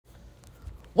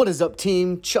What is up,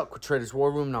 team? Chuck with Traders War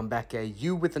Room, and I'm back at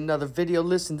you with another video.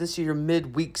 Listen, this is your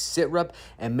midweek sit rep,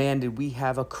 and man, did we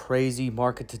have a crazy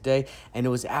market today, and it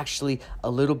was actually a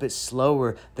little bit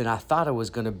slower than I thought it was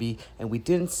going to be, and we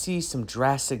didn't see some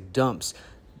drastic dumps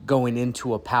going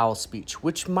into a Powell speech,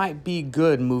 which might be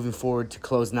good moving forward to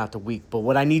closing out the week. But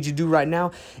what I need you to do right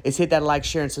now is hit that like,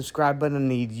 share, and subscribe button. I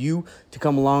need you to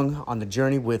come along on the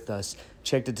journey with us.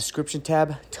 Check the description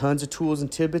tab, tons of tools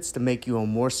and tidbits to make you a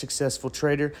more successful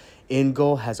trader. End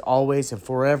goal has always and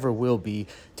forever will be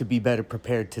to be better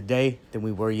prepared today than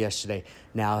we were yesterday.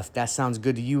 Now, if that sounds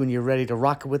good to you and you're ready to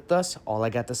rock it with us, all I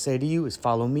got to say to you is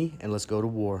follow me and let's go to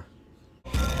war.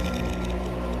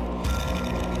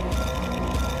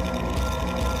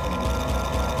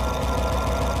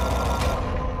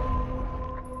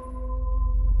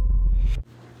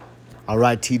 All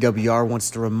right, TWR wants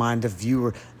to remind the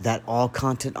viewer that all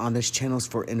content on this channel is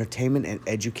for entertainment and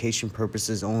education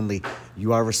purposes only.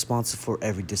 You are responsible for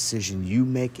every decision you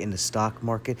make in the stock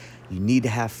market. You need to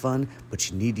have fun, but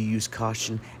you need to use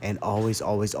caution and always,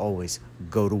 always, always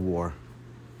go to war.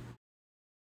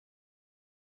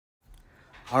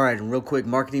 All right, and real quick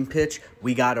marketing pitch.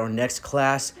 We got our next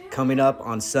class coming up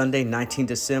on Sunday, 19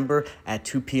 December at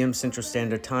 2 p.m. Central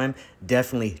Standard Time.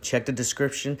 Definitely check the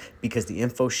description because the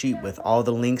info sheet with all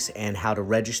the links and how to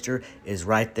register is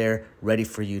right there ready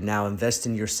for you. Now invest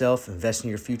in yourself, invest in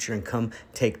your future, and come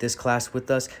take this class with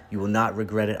us. You will not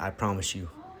regret it, I promise you.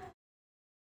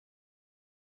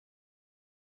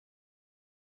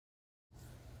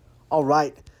 All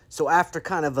right. So after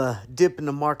kind of a dip in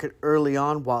the market early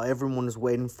on while everyone was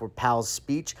waiting for Powell's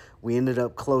speech, we ended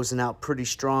up closing out pretty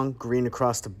strong, green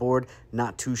across the board,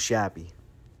 not too shabby.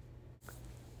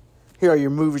 Here are your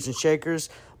movers and shakers.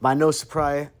 By no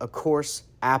surprise, of course,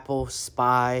 Apple,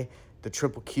 SPY, the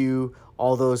Triple Q,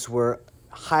 all those were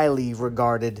highly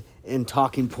regarded in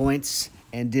talking points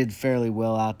and did fairly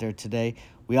well out there today.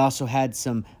 We also had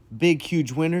some big,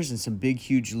 huge winners and some big,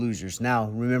 huge losers. Now,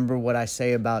 remember what I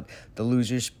say about the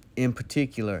losers in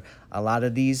particular. A lot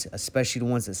of these, especially the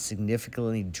ones that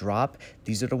significantly drop,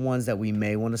 these are the ones that we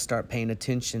may want to start paying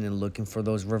attention and looking for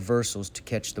those reversals to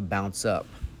catch the bounce up.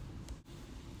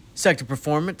 Sector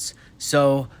performance.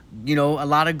 So, you know, a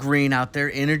lot of green out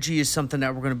there. Energy is something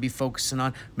that we're going to be focusing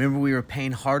on. Remember, we were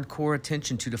paying hardcore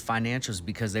attention to the financials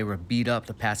because they were beat up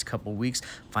the past couple of weeks.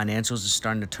 Financials are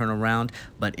starting to turn around,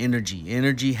 but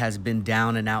energy has been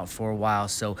down and out for a while.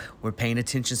 So we're paying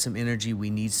attention to some energy. We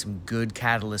need some good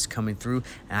catalysts coming through,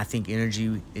 and I think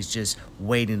energy is just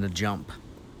waiting to jump.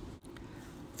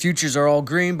 Futures are all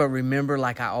green, but remember,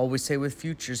 like I always say with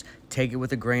futures, take it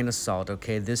with a grain of salt,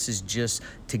 okay? This is just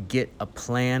to get a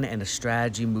plan and a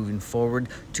strategy moving forward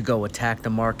to go attack the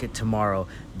market tomorrow.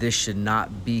 This should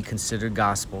not be considered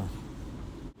gospel.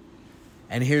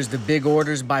 And here's the big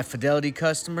orders by Fidelity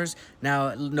customers.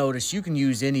 Now, notice you can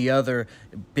use any other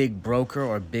big broker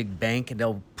or big bank, and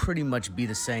they'll pretty much be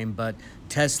the same. But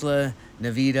Tesla,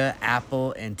 Nvidia,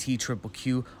 Apple, and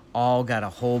TWR all got a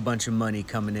whole bunch of money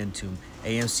coming into them.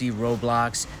 AMC,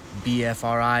 ROBLX,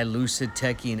 BFRI, Lucid,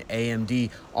 Techie, and AMD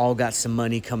all got some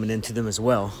money coming into them as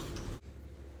well.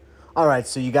 All right,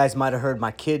 so you guys might have heard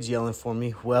my kids yelling for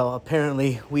me. Well,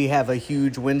 apparently we have a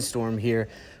huge windstorm here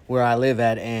where I live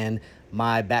at, and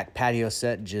my back patio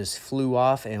set just flew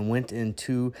off and went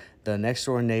into the next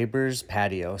door neighbor's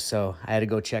patio. So I had to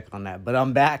go check on that. But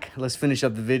I'm back. Let's finish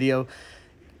up the video.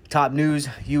 Top news,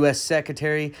 U.S.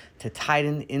 Secretary to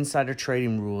tighten insider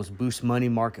trading rules, boost money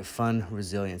market fund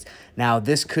resilience. Now,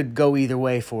 this could go either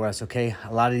way for us, okay?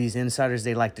 A lot of these insiders,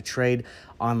 they like to trade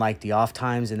on like the off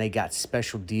times, and they got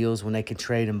special deals when they can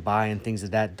trade and buy and things of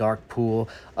that, dark pool,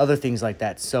 other things like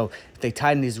that. So if they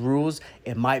tighten these rules,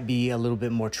 it might be a little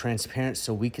bit more transparent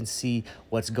so we can see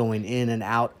what's going in and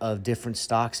out of different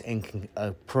stocks and can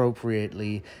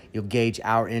appropriately gauge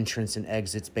our entrance and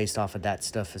exits based off of that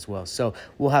stuff as well. So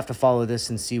we'll have to follow this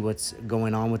and see what's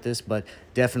going on with this, but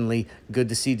definitely good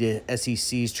to see the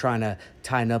SEC's trying to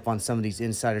tighten up on some of these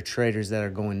insider traders that are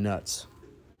going nuts.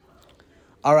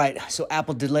 All right, so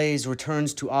Apple delays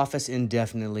returns to office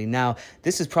indefinitely. Now,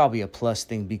 this is probably a plus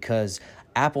thing because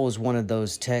Apple is one of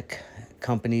those tech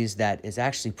companies that is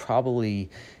actually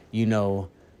probably, you know,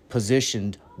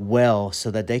 positioned well so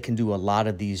that they can do a lot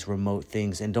of these remote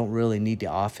things and don't really need the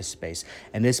office space.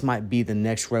 And this might be the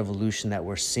next revolution that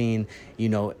we're seeing, you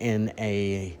know, in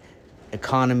a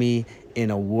economy,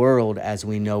 in a world as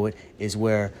we know it, is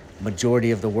where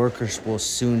majority of the workers will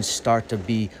soon start to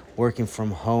be working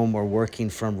from home or working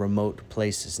from remote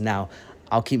places. Now,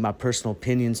 I'll keep my personal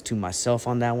opinions to myself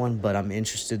on that one, but I'm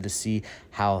interested to see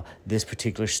how this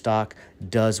particular stock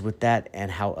does with that and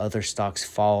how other stocks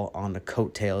fall on the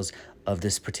coattails of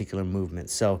this particular movement.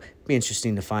 So be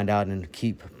interesting to find out and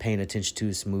keep paying attention to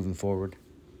this moving forward.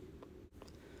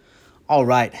 All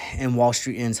right, and Wall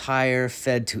Street ends higher,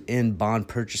 Fed to end bond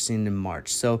purchasing in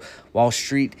March. So Wall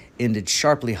Street ended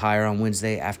sharply higher on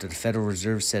Wednesday after the Federal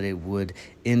Reserve said it would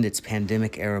end its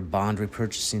pandemic-era bond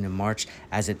repurchasing in March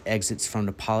as it exits from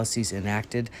the policies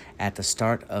enacted at the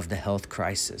start of the health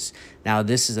crisis. Now,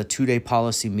 this is a two-day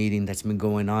policy meeting that's been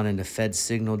going on, and the Fed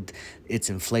signaled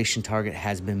its inflation target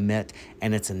has been met,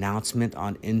 and its announcement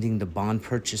on ending the bond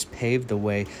purchase paved the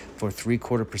way for a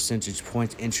 0.75 percentage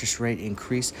points interest rate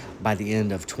increase by the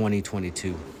end of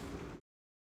 2022.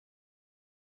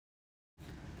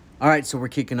 All right, so we're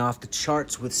kicking off the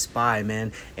charts with SPY,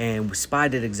 man. And SPY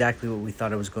did exactly what we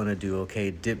thought it was going to do, okay?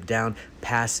 It dipped down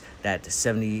past that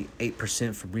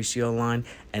 78% Fabrizio line,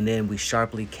 and then we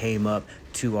sharply came up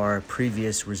to our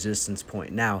previous resistance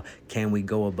point. Now, can we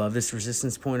go above this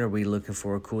resistance point, or are we looking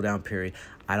for a cool down period?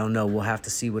 I don't know. We'll have to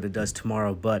see what it does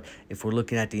tomorrow. But if we're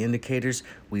looking at the indicators,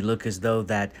 we look as though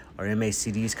that our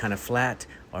MACD is kind of flat.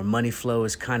 Our money flow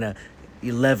is kind of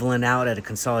leveling out at a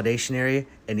consolidation area,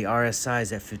 and the RSI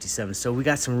is at 57. So we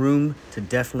got some room to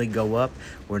definitely go up.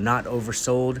 We're not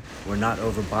oversold, we're not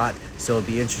overbought, so it'll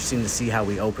be interesting to see how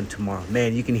we open tomorrow.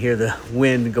 Man, you can hear the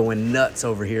wind going nuts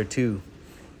over here too.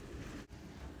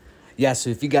 Yeah, so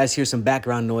if you guys hear some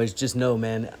background noise, just know,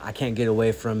 man, I can't get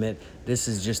away from it. This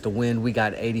is just the wind. We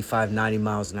got 85, 90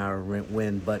 miles an hour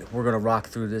wind, but we're going to rock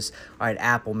through this. All right,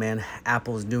 Apple, man.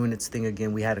 Apple is doing its thing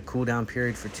again. We had a cool down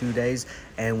period for 2 days,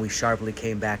 and we sharply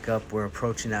came back up. We're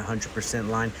approaching that 100%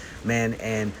 line, man,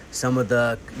 and some of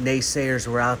the naysayers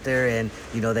were out there, and,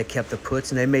 you know, they kept the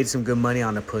puts, and they made some good money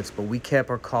on the puts, but we kept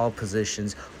our call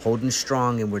positions holding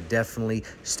strong, and we're definitely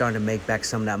starting to make back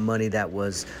some of that money that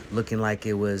was looking like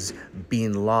it was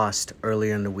being lost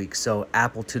earlier in the week. So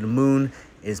Apple to the moon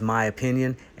is my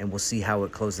opinion, and we'll see how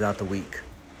it closes out the week.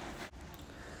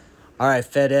 All right,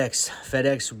 FedEx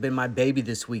has been my baby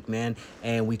this week, man,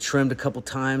 and we trimmed a couple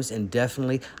times, and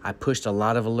definitely I pushed a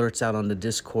lot of alerts out on the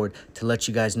Discord to let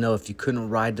you guys know if you couldn't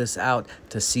ride this out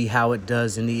to see how it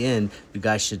does in the end, you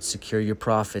guys should secure your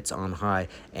profits on high.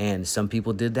 And some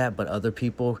people did that, but other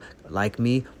people like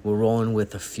me were rolling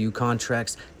with a few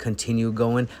contracts, continue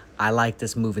going. I like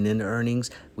this moving into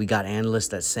earnings. We got analysts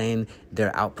that saying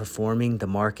they're outperforming the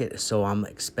market, so I'm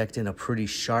expecting a pretty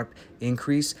sharp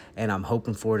increase, and I'm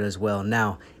hoping for it as well.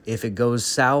 Now, if it goes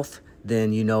south,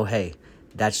 then you know, hey,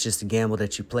 that's just a gamble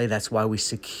that you play. That's why we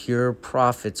secure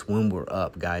profits when we're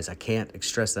up, guys. I can't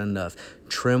stress that enough.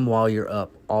 Trim while you're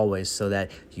up always so that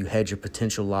you hedge your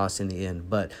potential loss in the end.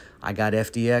 But I got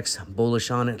FDX, bullish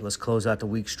on it. Let's close out the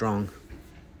week strong.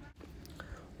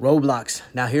 ROBLX.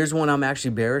 Now, here's one I'm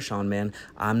actually bearish on, man.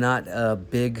 I'm not a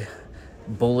big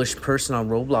bullish person on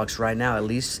ROBLX right now, at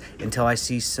least until I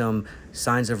see some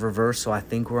signs of reversal. I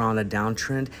think we're on a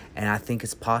downtrend, and I think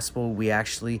it's possible we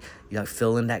actually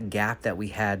fill in that gap that we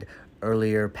had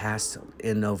earlier past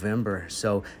in November.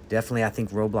 So definitely I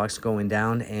think ROBLX going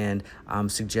down, and I'm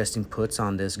suggesting puts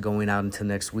on this going out into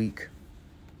next week.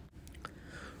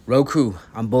 ROKU,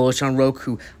 I'm bullish on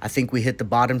ROKU. I think we hit the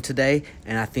bottom today,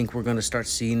 and I think we're going to start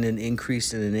seeing an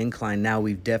increase in an incline. Now,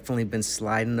 we've definitely been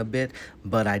sliding a bit,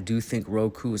 but I do think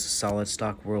ROKU is a solid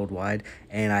stock worldwide,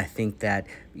 and I think that,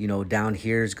 you know, down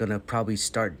here is going to probably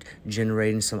start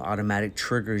generating some automatic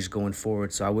triggers going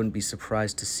forward, so I wouldn't be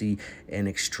surprised to see an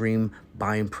extreme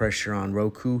buying pressure on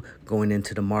ROKU going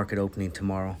into the market opening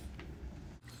tomorrow.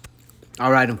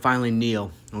 All right, and finally,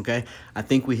 NIO, okay? I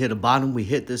think we hit a bottom. We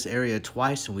hit this area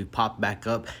twice, and we popped back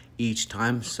up each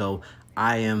time. So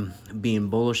I am being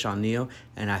bullish on NIO,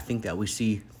 and I think that we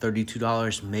see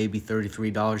 $32, maybe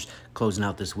 $33 closing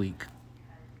out this week.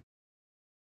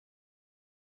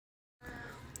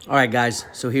 All right, guys,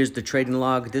 so here's the trading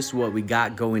log. This is what we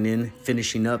got going in,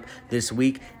 finishing up this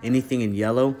week. Anything in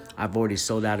yellow, I've already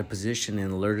sold out a position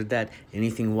and alerted that.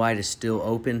 Anything white is still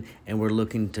open, and we're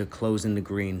looking to close in the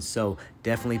green. So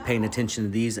definitely paying attention to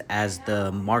these as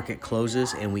the market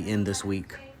closes and we end this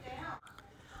week.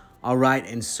 All right,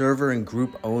 and server and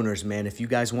group owners, man, if you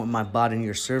guys want my bot in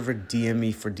your server, DM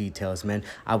me for details, man.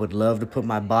 I would love to put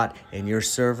my bot in your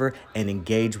server and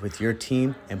engage with your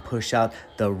team and push out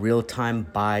the real-time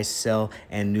buy, sell,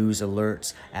 and news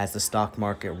alerts as the stock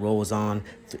market rolls on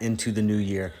into the new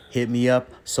year. Hit me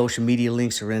up. Social media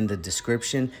links are in the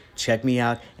description. Check me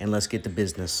out, and let's get to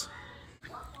business.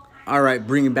 All right,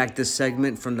 bringing back this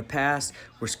segment from the past,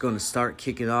 we're going to start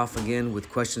kicking off again with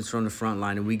questions from the front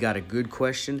line. And we got a good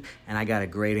question, and I got a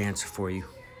great answer for you.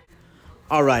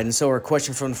 All right, and so our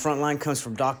question from the front line comes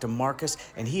from Dr. Marcus,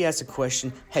 and he asks a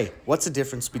question, hey, what's the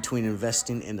difference between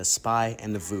investing in the SPY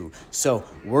and the VOO? So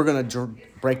we're going to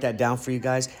break that down for you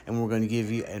guys, and we're going to give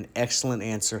you an excellent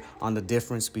answer on the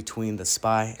difference between the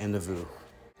SPY and the VOO.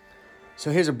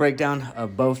 So here's a breakdown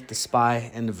of both the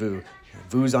SPY and the VOO.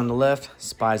 VOO's on the left,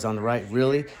 SPY's on the right.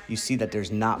 Really, you see that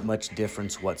there's not much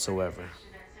difference whatsoever.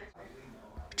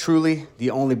 Truly, the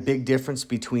only big difference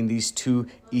between these two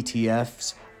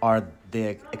ETFs are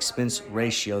the expense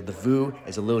ratio. The VOO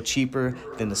is a little cheaper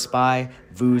than the SPY.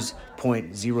 VOO's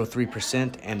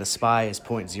 0.03% and the SPY is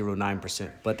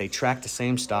 0.09%, but they track the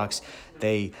same stocks.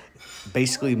 They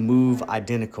basically move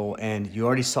identical, and you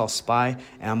already saw SPY,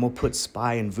 and I'm gonna put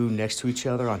SPY and VOO next to each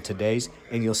other on today's,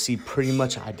 and you'll see pretty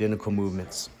much identical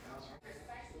movements.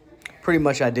 Pretty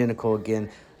much identical again.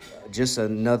 Just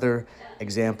another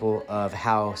example of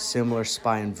how similar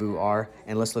SPY and VOO are,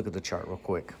 and let's look at the chart real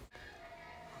quick.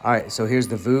 All right, so here's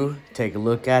the VOO. Take a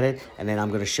look at it, and then I'm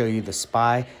going to show you the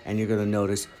SPY, and you're going to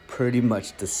notice pretty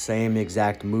much the same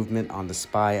exact movement on the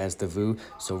SPY as the VOO.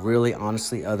 So really,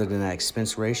 honestly, other than that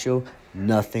expense ratio,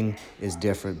 nothing is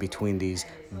different between these.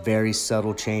 Very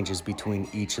subtle changes between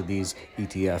each of these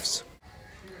ETFs.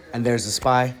 And there's the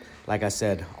SPY. Like I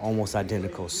said, almost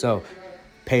identical. So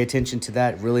pay attention to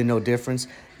that. Really no difference.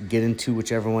 Get into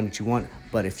whichever one that you want.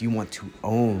 But if you want to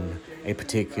own a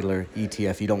particular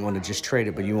ETF, you don't want to just trade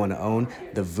it, but you want to own,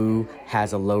 the VOO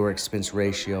has a lower expense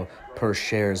ratio per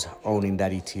shares owning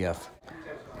that ETF.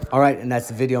 All right, and that's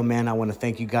the video, man. I want to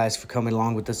thank you guys for coming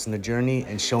along with us in the journey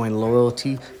and showing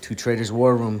loyalty to Traders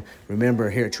War Room.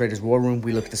 Remember, here at Traders War Room,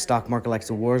 we look at the stock market like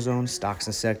it's a war zone. Stocks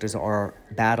and sectors are our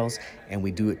battles, and we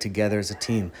do it together as a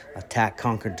team. Attack,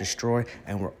 conquer, destroy,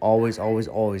 and we're always, always,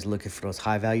 always looking for those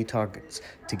high-value targets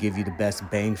to give you the best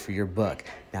bang for your buck.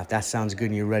 Now, if that sounds good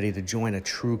and you're ready to join a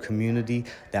true community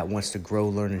that wants to grow,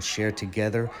 learn, and share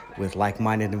together with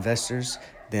like-minded investors,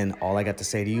 then all I got to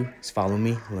say to you is follow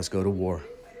me and let's go to war.